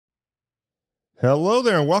Hello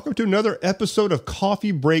there, and welcome to another episode of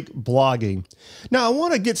Coffee Break Blogging. Now, I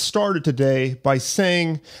want to get started today by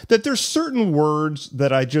saying that there's certain words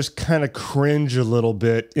that I just kind of cringe a little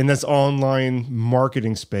bit in this online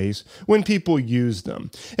marketing space when people use them.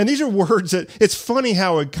 And these are words that, it's funny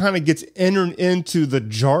how it kind of gets entered into the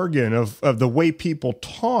jargon of the way people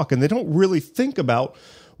talk, and they don't really think about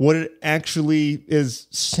what it actually is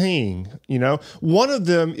saying, you know? One of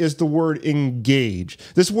them is the word engage.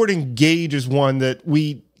 This word engage is one that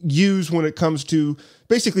we use when it comes to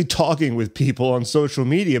basically talking with people on social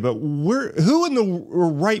media, but who in the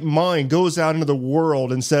right mind goes out into the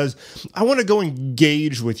world and says, I want to go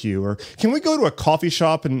engage with you, or can we go to a coffee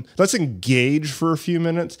shop and let's engage for a few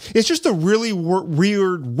minutes? It's just a really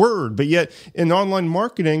weird word, but yet in online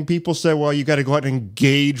marketing, people say, well, you got to go out and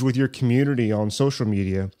engage with your community on social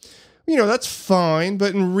media. You know, that's fine,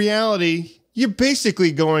 but in reality, you're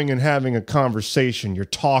basically going and having a conversation. You're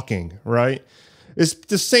talking, right? It's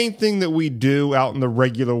the same thing that we do out in the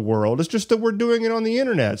regular world. It's just that we're doing it on the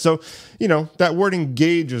internet. So, you know, that word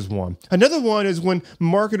engage is one. Another one is when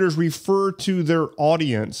marketers refer to their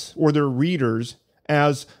audience or their readers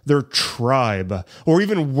as their tribe, or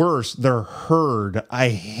even worse, their herd. I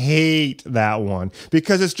hate that one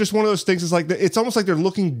because it's just one of those things. It's like it's almost like they're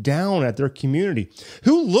looking down at their community.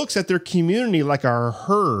 Who looks at their community like a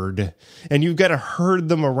herd, and you've got to herd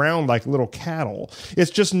them around like little cattle?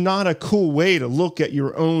 It's just not a cool way to look at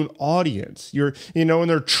your own audience. In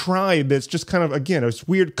their tribe. It's just kind of, again, this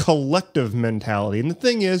weird collective mentality. And the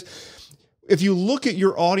thing is, if you look at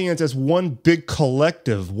your audience as one big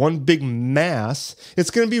collective, one big mass, it's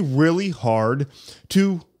going to be really hard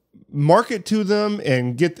to market to them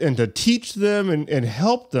and to teach them and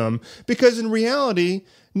help them, because in reality,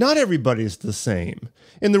 not everybody is the same.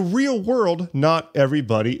 In the real world, not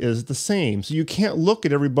everybody is the same. So you can't look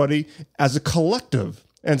at everybody as a collective.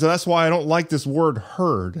 And so that's why I don't like this word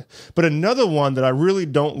herd. But another one that I really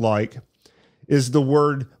don't like is the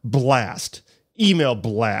word blast, email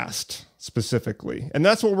blast specifically. And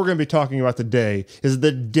that's what we're going to be talking about today, is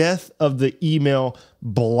the death of the email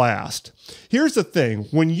blast. Here's the thing.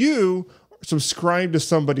 When you subscribe to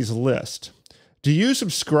somebody's list, do you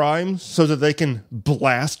subscribe so that they can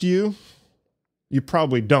blast you? You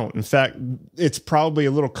probably don't. In fact, it's probably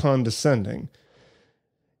a little condescending.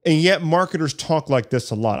 And yet marketers talk like this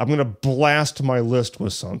a lot. I'm going to blast my list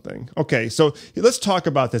with something. Okay, so let's talk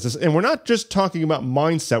about this. And we're not just talking about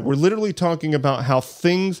mindset. We're literally talking about how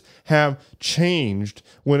things have changed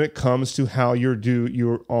when it comes to how you do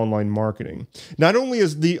your online marketing. Not only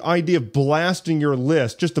is the idea of blasting your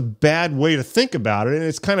list just a bad way to think about it, and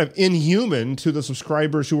it's kind of inhuman to the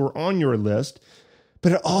subscribers who are on your list,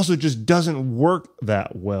 but it also just doesn't work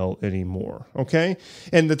that well anymore, okay?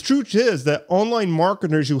 And the truth is that online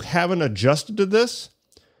marketers who haven't adjusted to this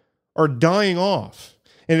are dying off.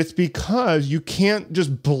 And it's because you can't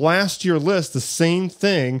just blast your list the same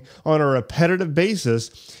thing on a repetitive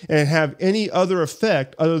basis and have any other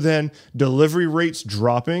effect other than delivery rates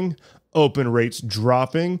dropping, open rates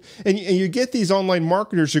dropping. And you get these online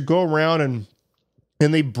marketers who go around and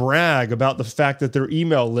they brag about the fact that their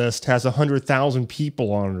email list has 100,000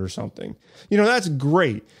 people on it or something. You know, that's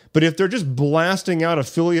great. But if they're just blasting out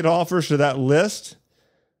affiliate offers to that list,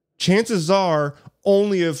 chances are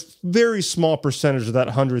only a very small percentage of that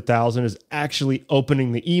 100,000 is actually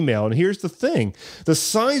opening the email. And here's the thing. The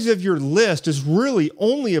size of your list is really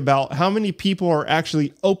only about how many people are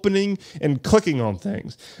actually opening and clicking on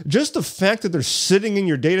things. Just the fact that they're sitting in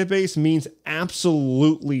your database means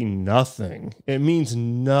absolutely nothing. It means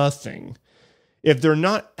nothing. If they're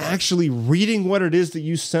not actually reading what it is that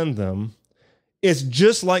you send them, it's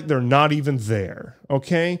just like they're not even there,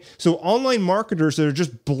 okay? So online marketers that are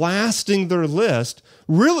just blasting their list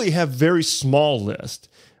really have very small lists,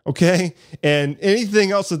 okay? And anything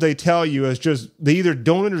else that they tell you is just, they either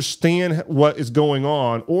don't understand what is going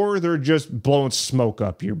on or they're just blowing smoke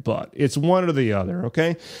up your butt. It's one or the other,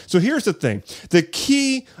 okay? So here's the thing. The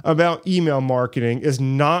key about email marketing is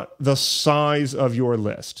not the size of your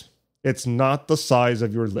list. It's not the size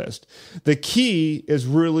of your list. The key is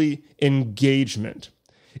really engagement.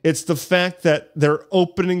 It's the fact that they're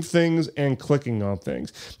opening things and clicking on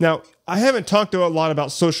things. Now, I haven't talked a lot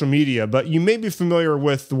about social media, but you may be familiar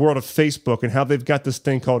with the world of Facebook and how they've got this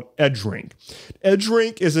thing called EdgeRank.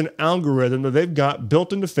 EdgeRank is an algorithm that they've got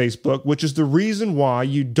built into Facebook, which is the reason why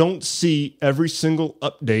you don't see every single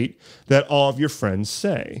update that all of your friends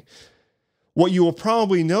say. What you will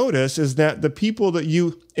probably notice is that the people that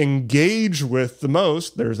you engage with the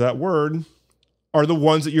most, there's that word, are the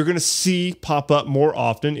ones that you're going to see pop up more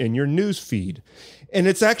often in your news feed. And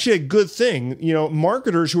it's actually a good thing.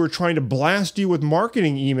 Marketers who are trying to blast you with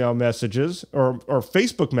marketing email messages or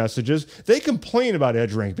Facebook messages, they complain about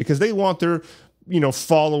EdgeRank because they want their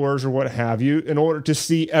followers or what have you in order to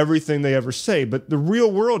see everything they ever say. But the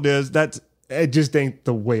real world is it just ain't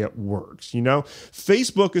the way it works.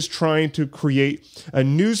 Facebook is trying to create a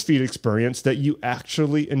newsfeed experience that you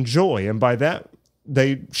actually enjoy. And by that,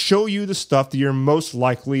 they show you the stuff that you're most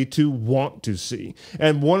likely to want to see.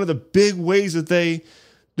 And one of the big ways that they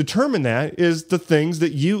determine that is the things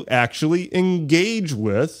that you actually engage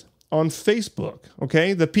with on Facebook,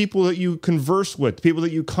 okay? The people that you converse with, the people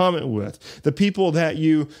that you comment with, the people that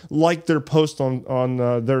you like their post on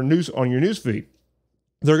your newsfeed.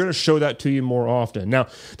 They're going to show that to you more often. Now,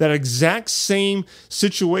 that exact same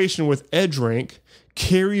situation with EdgeRank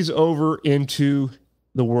carries over into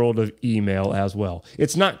the world of email as well.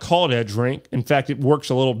 It's not called EdgeRank. In fact, it works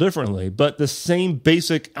a little differently, but the same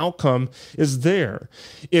basic outcome is there.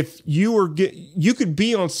 If you could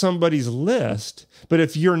be on somebody's list, but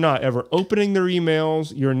if you're not ever opening their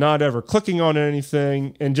emails, you're not ever clicking on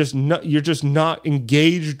anything, and you're just not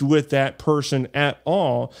engaged with that person at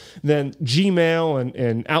all, then Gmail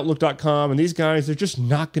and Outlook.com and these guys, they're just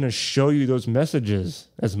not going to show you those messages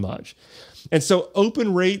as much. And so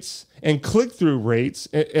open rates and click-through rates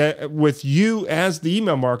with you as the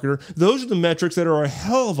email marketer, those are the metrics that are a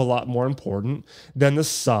hell of a lot more important than the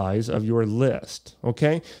size of your list,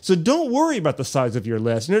 okay? So don't worry about the size of your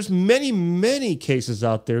list. And there's many, many cases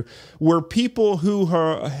out there where people who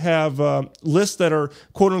have lists that are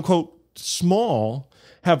quote-unquote small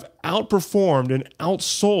have outperformed and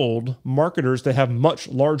outsold marketers that have much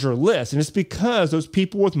larger lists. And it's because those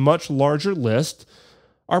people with much larger lists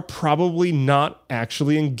are probably not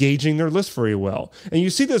actually engaging their list very well. And you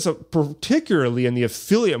see this particularly in the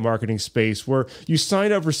affiliate marketing space where you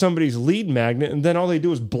sign up for somebody's lead magnet and then all they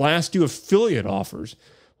do is blast you affiliate offers.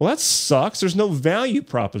 Well, that sucks. There's no value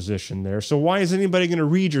proposition there. So why is anybody going to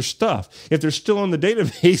read your stuff? If they're still in the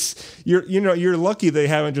database, you're lucky they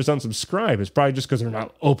haven't just unsubscribed. It's probably just because they're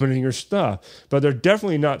not opening your stuff. But they're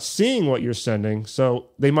definitely not seeing what you're sending, so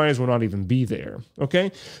they might as well not even be there.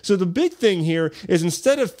 Okay? So the big thing here is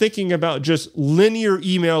instead of thinking about just linear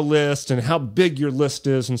email lists and how big your list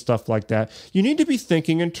is and stuff like that, you need to be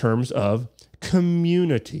thinking in terms of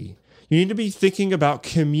community. You need to be thinking about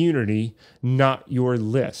community, not your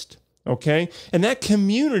list, okay? And that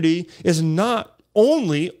community is not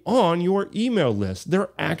only on your email list. They're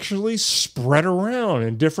actually spread around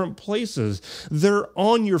in different places. They're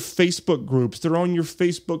on your Facebook groups. They're on your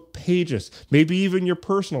Facebook pages, maybe even your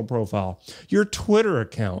personal profile, your Twitter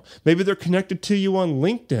account. Maybe they're connected to you on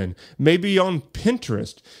LinkedIn, maybe on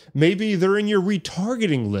Pinterest. Maybe they're in your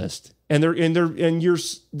retargeting list. And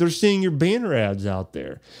they're seeing your banner ads out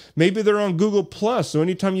there. Maybe they're on Google Plus, so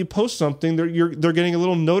anytime you post something, they're getting a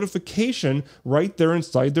little notification right there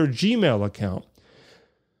inside their Gmail account.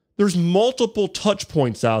 There's multiple touch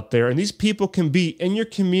points out there, and these people can be in your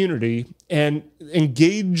community and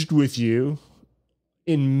engaged with you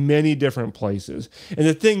in many different places. And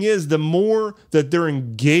the thing is, the more that they're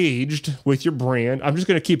engaged with your brand, I'm just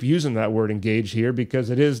going to keep using that word engaged here because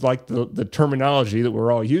it is like the terminology that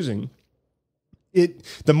we're all using.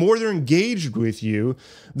 The more they're engaged with you,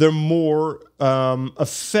 the more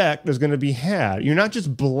effect is going to be had. You're not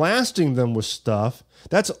just blasting them with stuff.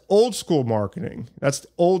 That's old school marketing. That's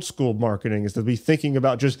old school marketing, is to be thinking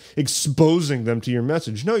about just exposing them to your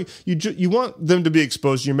message. No, you want them to be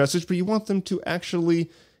exposed to your message, but you want them to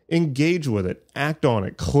actually engage with it, act on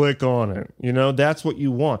it, click on it. That's what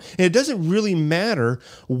you want. And it doesn't really matter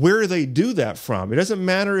where they do that from. It doesn't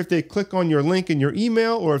matter if they click on your link in your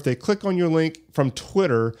email or if they click on your link from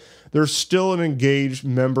Twitter. They're still an engaged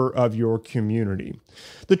member of your community.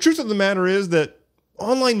 The truth of the matter is that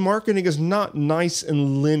online marketing is not nice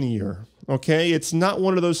and linear. Okay, it's not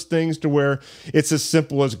one of those things to where it's as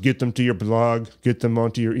simple as get them to your blog, get them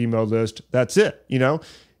onto your email list. That's it.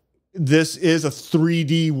 This is a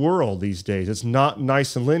 3D world these days. It's not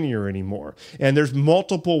nice and linear anymore. And there's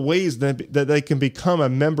multiple ways that they can become a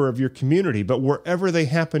member of your community. But wherever they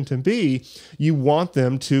happen to be, you want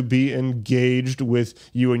them to be engaged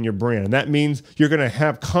with you and your brand. And that means you're going to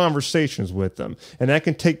have conversations with them. And that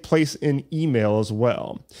can take place in email as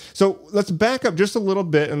well. So let's back up just a little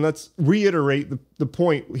bit and let's reiterate the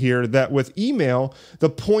point here that with email, the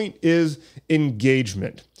point is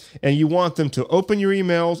engagement. And you want them to open your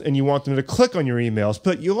emails and you want them to click on your emails.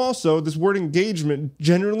 But this word engagement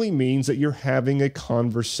generally means that you're having a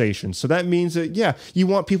conversation. So that means that, you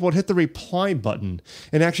want people to hit the reply button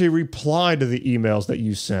and actually reply to the emails that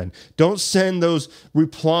you send. Don't send those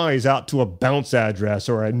replies out to a bounce address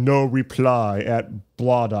or a no reply at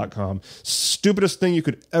coffeebreakblah.com. Stupidest thing you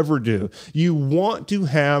could ever do. You want to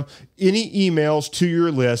have any emails to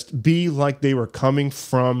your list be like they were coming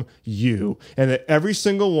from you, and that every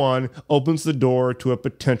single one opens the door to a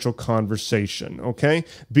potential conversation, okay?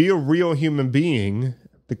 Be a real human being,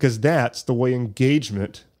 because that's the way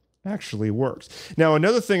engagement actually works. Now,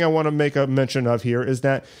 another thing I want to make a mention of here is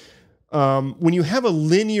that when you have a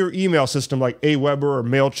linear email system like Aweber or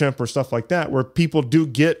MailChimp or stuff like that, where people do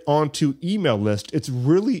get onto email lists, it's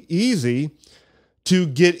really easy to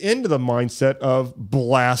get into the mindset of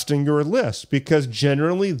blasting your list, because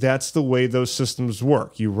generally that's the way those systems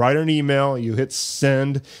work. You write an email, you hit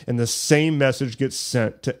send, and the same message gets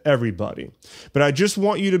sent to everybody. But I just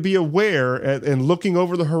want you to be aware, and looking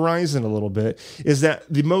over the horizon a little bit, is that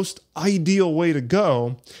the most ideal way to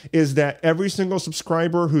go is that every single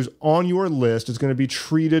subscriber who's on your list is going to be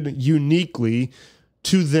treated uniquely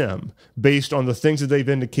to them based on the things that they've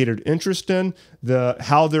indicated interest in,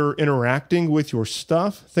 how they're interacting with your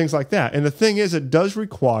stuff, things like that. And the thing is, it does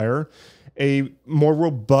require a more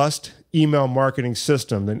robust email marketing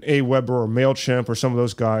system than Aweber or MailChimp or some of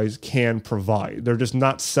those guys can provide. They're just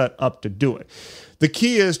not set up to do it. The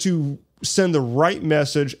key is to send the right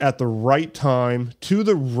message at the right time to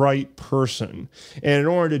the right person. And in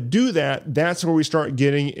order to do that, that's where we start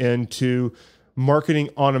getting into marketing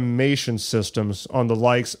automation systems on the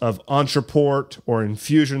likes of Ontraport or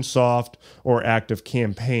Infusionsoft or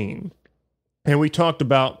ActiveCampaign. And we talked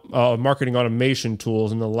about marketing automation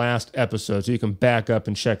tools in the last episode, so you can back up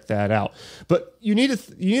and check that out. But you need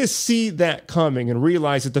to see that coming and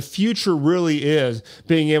realize that the future really is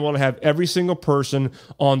being able to have every single person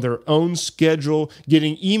on their own schedule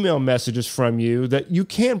getting email messages from you that you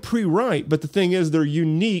can pre-write, but the thing is they're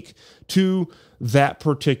unique to that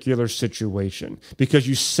particular situation because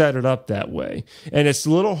you set it up that way. And it's a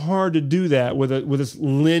little hard to do that with this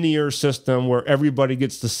linear system where everybody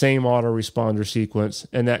gets the same autoresponder sequence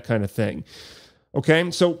and that kind of thing. Okay,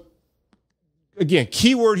 so again,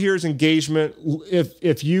 keyword here is engagement.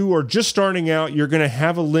 If you are just starting out, you're going to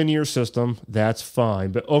have a linear system. That's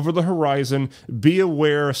fine. But over the horizon, be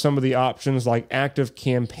aware of some of the options like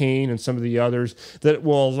ActiveCampaign and some of the others that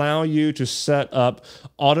will allow you to set up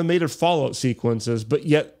automated follow-up sequences, but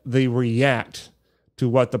yet they react to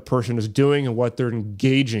what the person is doing and what they're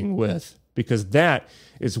engaging with, because that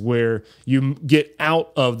is where you get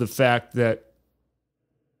out of the fact that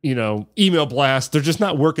email blasts, they're just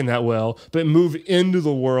not working that well, but move into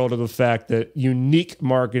the world of the fact that unique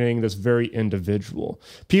marketing that's very individual.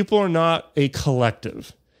 People are not a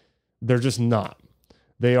collective. They're just not.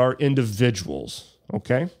 They are individuals,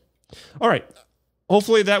 okay? All right.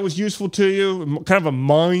 Hopefully that was useful to you. Kind of a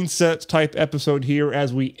mindset type episode here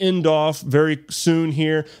as we end off very soon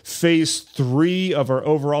here, phase 3 of our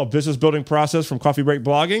overall business building process from Coffee Break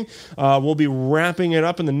Blogging. We'll be wrapping it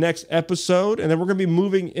up in the next episode, and then we're going to be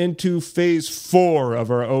moving into phase 4 of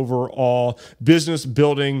our overall business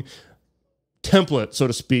building template, so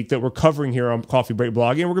to speak, that we're covering here on Coffee Break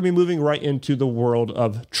Blogging. And we're going to be moving right into the world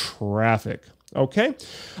of traffic. Okay,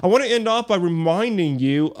 I want to end off by reminding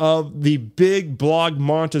you of the big blog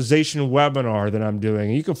monetization webinar that I'm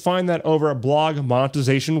doing. You can find that over at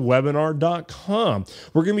blogmonetizationwebinar.com.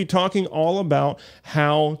 We're going to be talking all about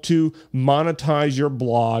how to monetize your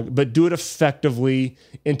blog, but do it effectively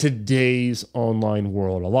in today's online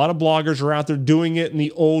world. A lot of bloggers are out there doing it in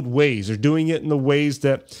the old ways. They're doing it in the ways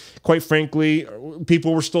that, quite frankly,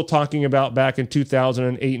 people were still talking about back in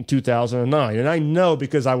 2008 and 2009. And I know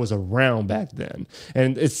because I was around back then.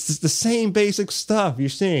 And it's just the same basic stuff you're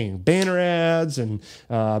seeing, banner ads and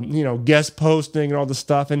guest posting and all this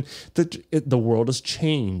stuff. And the world has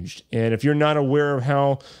changed. And if you're not aware of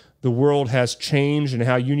how the world has changed and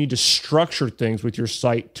how you need to structure things with your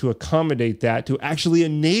site to accommodate that, to actually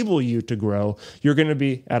enable you to grow, you're going to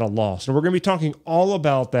be at a loss. And we're going to be talking all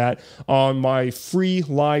about that on my free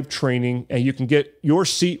live training, and you can get your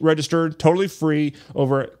seat registered totally free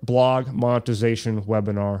over at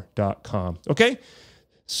blogmonetizationwebinar.com. Okay?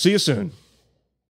 See you soon.